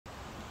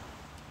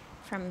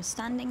From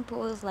standing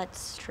pose, let's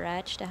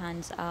stretch the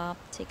hands up,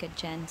 take a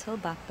gentle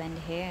back bend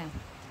here.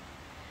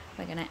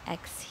 We're gonna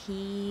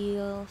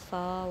exhale,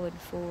 forward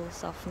fold,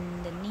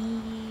 soften the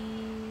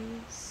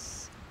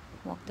knees,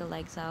 walk the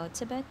legs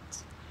out a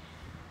bit.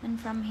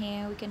 And from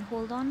here, we can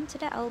hold on to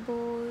the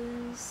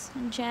elbows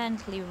and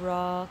gently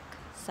rock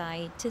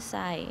side to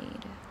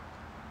side.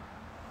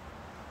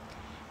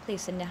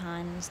 Placing the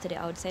hands to the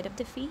outside of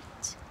the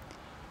feet,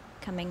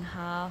 coming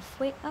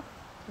halfway up,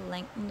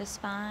 lengthen the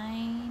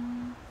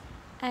spine.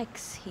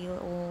 Exhale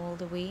all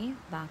the way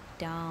back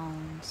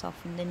down,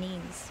 soften the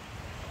knees.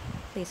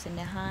 Placing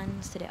the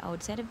hands to the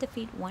outside of the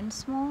feet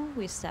once more,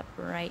 we step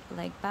right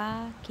leg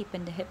back,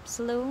 keeping the hips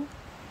low.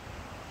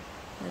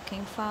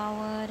 Looking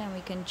forward, and we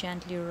can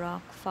gently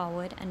rock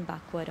forward and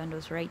backward on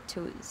those right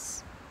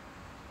toes.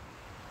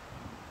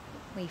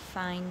 We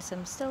find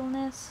some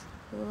stillness,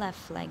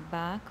 left leg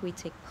back, we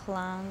take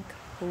plank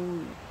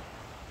pose.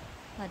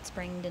 Let's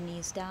bring the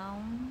knees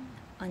down,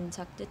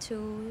 untuck the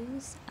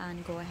toes,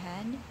 and go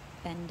ahead,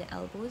 bend the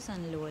elbows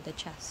and lower the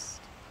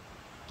chest.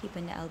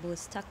 Keeping the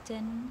elbows tucked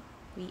in,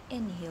 we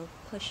inhale,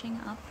 pushing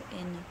up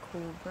in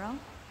cobra.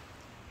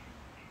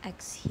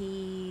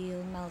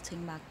 Exhale,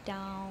 melting back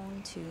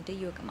down to the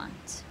yoga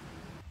mat.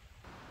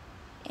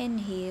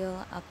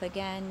 Inhale, up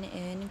again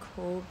in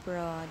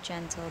cobra,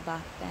 gentle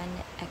back bend.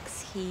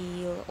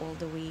 Exhale all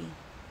the way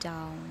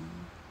down.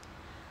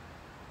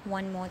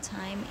 One more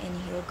time,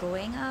 inhale,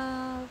 going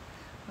up.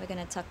 We're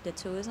gonna tuck the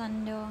toes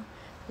under,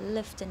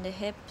 lifting the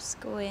hips,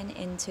 going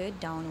into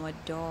downward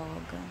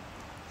dog.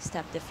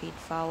 Step the feet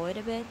forward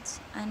a bit,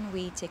 and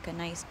we take a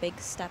nice big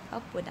step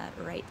up with that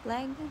right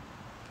leg.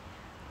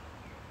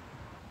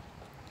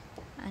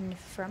 And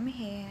from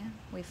here,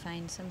 we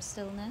find some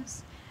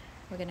stillness.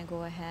 We're gonna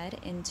go ahead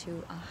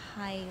into a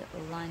high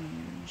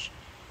lunge.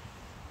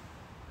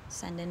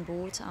 Sending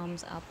both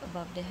arms up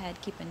above the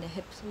head, keeping the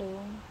hips low.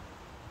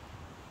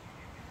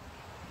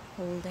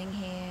 Holding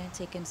here,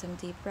 taking some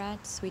deep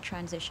breaths. We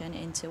transition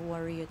into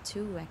warrior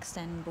two.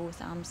 Extend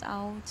both arms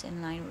out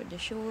in line with the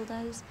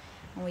shoulders,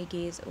 and we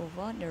gaze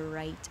over the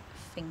right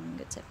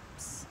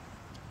fingertips.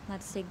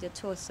 Let's take the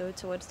torso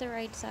towards the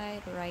right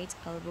side. Right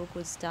elbow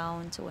goes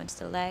down towards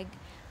the leg.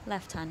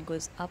 Left hand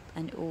goes up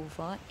and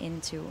over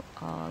into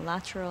our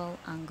lateral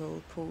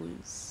angle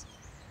pose.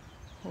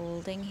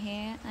 Holding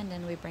here, and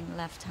then we bring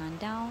left hand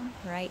down,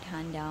 right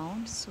hand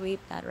down, sweep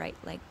that right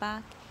leg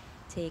back,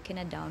 taking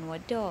a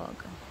downward dog.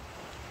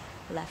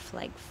 Left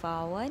leg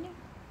forward.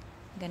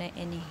 Gonna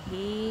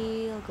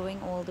inhale,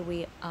 going all the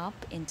way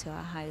up into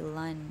a high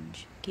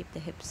lunge. Keep the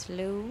hips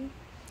low.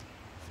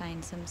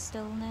 Find some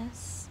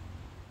stillness.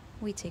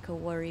 We take a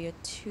warrior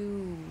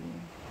two.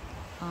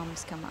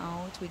 Arms come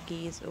out. We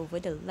gaze over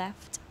the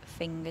left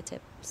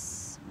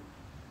fingertips.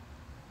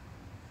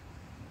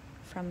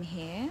 From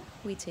here,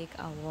 we take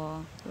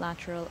our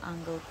lateral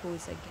angle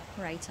pose again.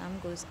 Right arm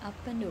goes up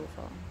and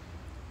over.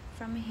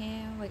 From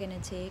here, we're gonna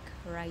take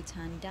right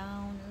hand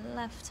down,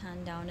 left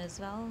hand down as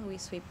well. We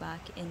sweep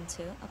back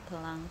into a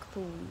plank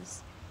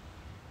pose.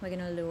 We're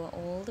gonna lower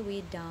all the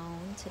way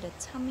down to the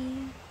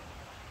tummy,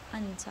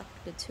 untuck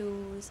the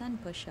toes,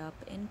 and push up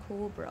in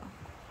cobra.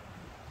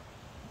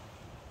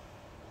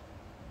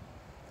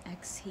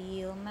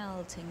 Exhale,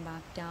 melting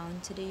back down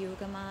to the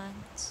yoga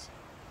mat.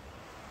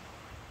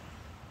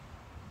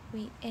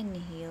 We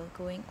inhale,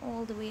 going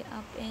all the way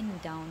up in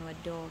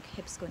downward dog.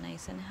 Hips go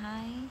nice and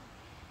high.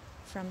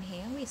 From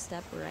here, we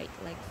step right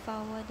leg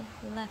forward,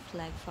 left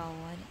leg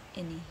forward.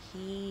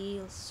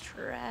 Inhale,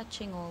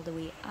 stretching all the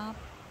way up.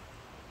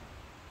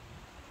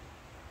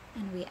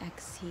 And we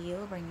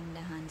exhale, bringing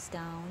the hands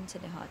down to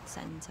the heart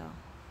center.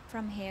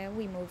 From here,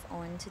 we move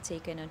on to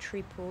taking a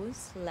tree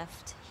pose.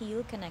 Left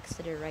heel connects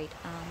to the right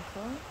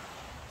ankle.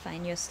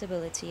 Find your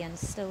stability and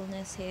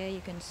stillness here.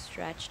 You can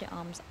stretch the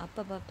arms up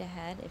above the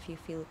head if you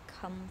feel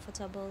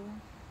comfortable.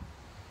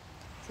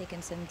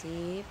 Taking some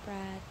deep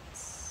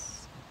breaths.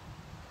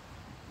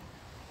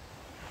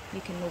 You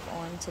can move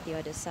on to the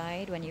other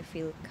side when you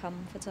feel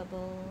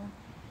comfortable.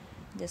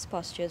 This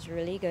posture is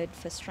really good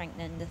for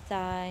strengthening the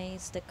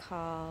thighs, the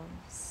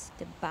calves,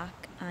 the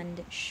back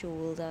and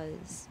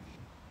shoulders.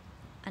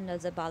 And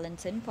as a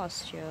balancing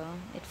posture,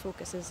 it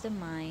focuses the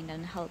mind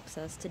and helps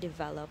us to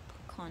develop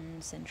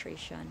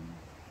concentration.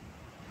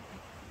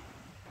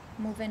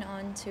 Moving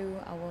on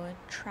to our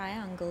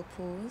triangle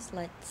pose,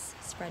 let's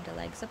spread the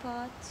legs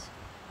apart.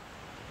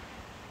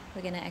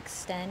 We're gonna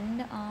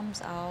extend the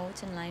arms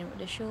out in line with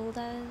the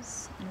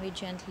shoulders, and we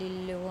gently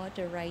lower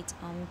the right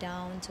arm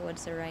down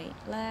towards the right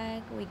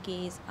leg. We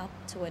gaze up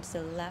towards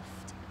the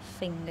left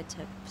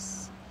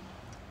fingertips.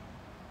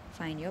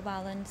 Find your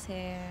balance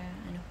here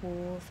and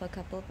hold for a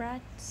couple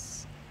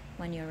breaths.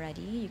 When you're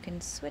ready, you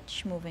can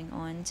switch, moving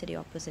on to the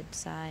opposite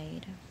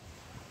side.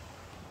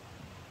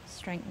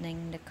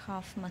 Strengthening the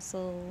calf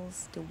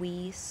muscles, the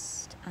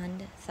waist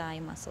and thigh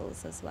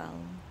muscles as well.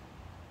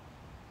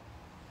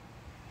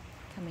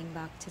 Coming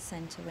back to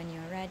center when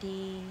you're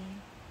ready,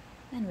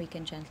 and we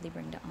can gently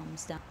bring the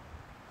arms down.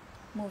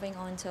 Moving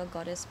on to a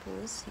goddess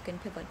pose, you can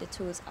pivot the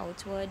toes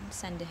outward,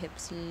 send the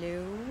hips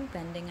low,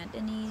 bending at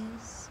the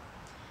knees.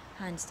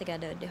 Hands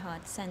together at the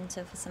heart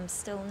center for some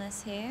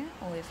stillness here,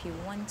 or if you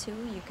want to,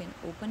 you can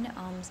open the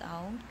arms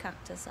out,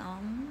 cactus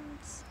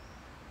arms.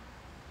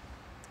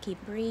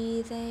 Keep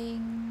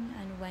breathing,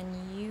 and when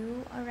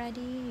you are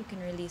ready, you can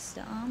release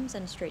the arms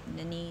and straighten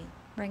the knee.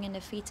 Bringing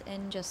the feet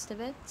in just a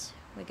bit.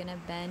 We're gonna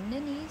bend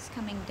the knees,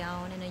 coming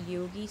down in a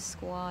yogi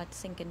squat,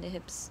 sinking the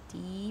hips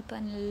deep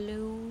and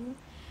low.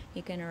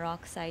 You can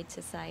rock side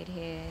to side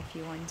here if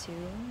you want to.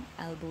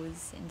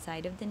 Elbows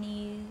inside of the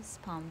knees,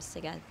 palms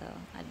together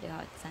at the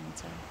heart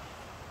center.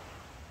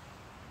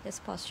 This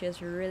posture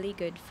is really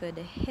good for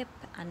the hip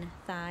and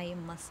thigh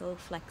muscle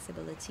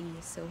flexibility,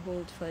 so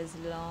hold for as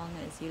long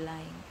as you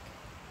like.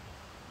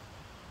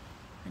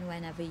 And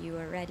whenever you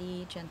are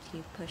ready,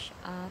 gently push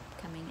up,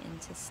 coming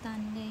into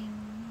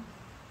standing.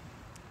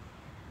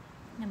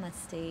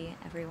 Namaste,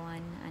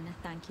 everyone, and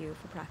thank you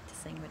for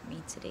practicing with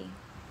me today.